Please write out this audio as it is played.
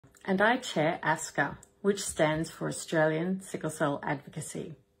and I chair ASCA, which stands for Australian Sickle Cell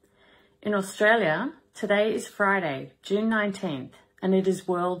Advocacy. In Australia, today is Friday, June 19th, and it is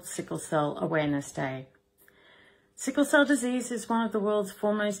World Sickle Cell Awareness Day. Sickle cell disease is one of the world's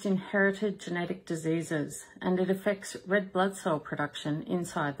foremost inherited genetic diseases, and it affects red blood cell production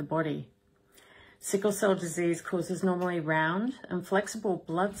inside the body. Sickle cell disease causes normally round and flexible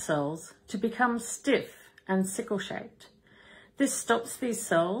blood cells to become stiff and sickle-shaped. This stops these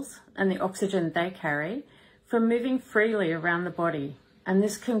cells and the oxygen they carry from moving freely around the body, and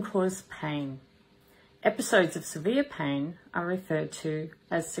this can cause pain. Episodes of severe pain are referred to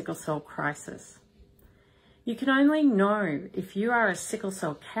as sickle cell crisis. You can only know if you are a sickle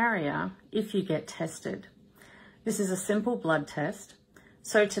cell carrier if you get tested. This is a simple blood test.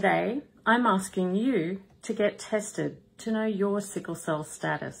 So today, I'm asking you to get tested to know your sickle cell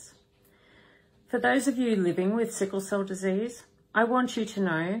status. For those of you living with sickle cell disease, I want you to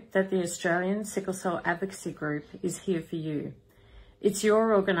know that the Australian Sickle Cell Advocacy Group is here for you. It's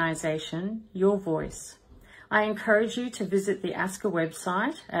your organisation, your voice. I encourage you to visit the ASCA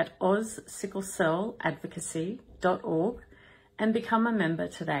website at aussicklecelladvocacy.org and become a member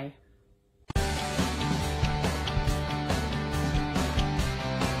today.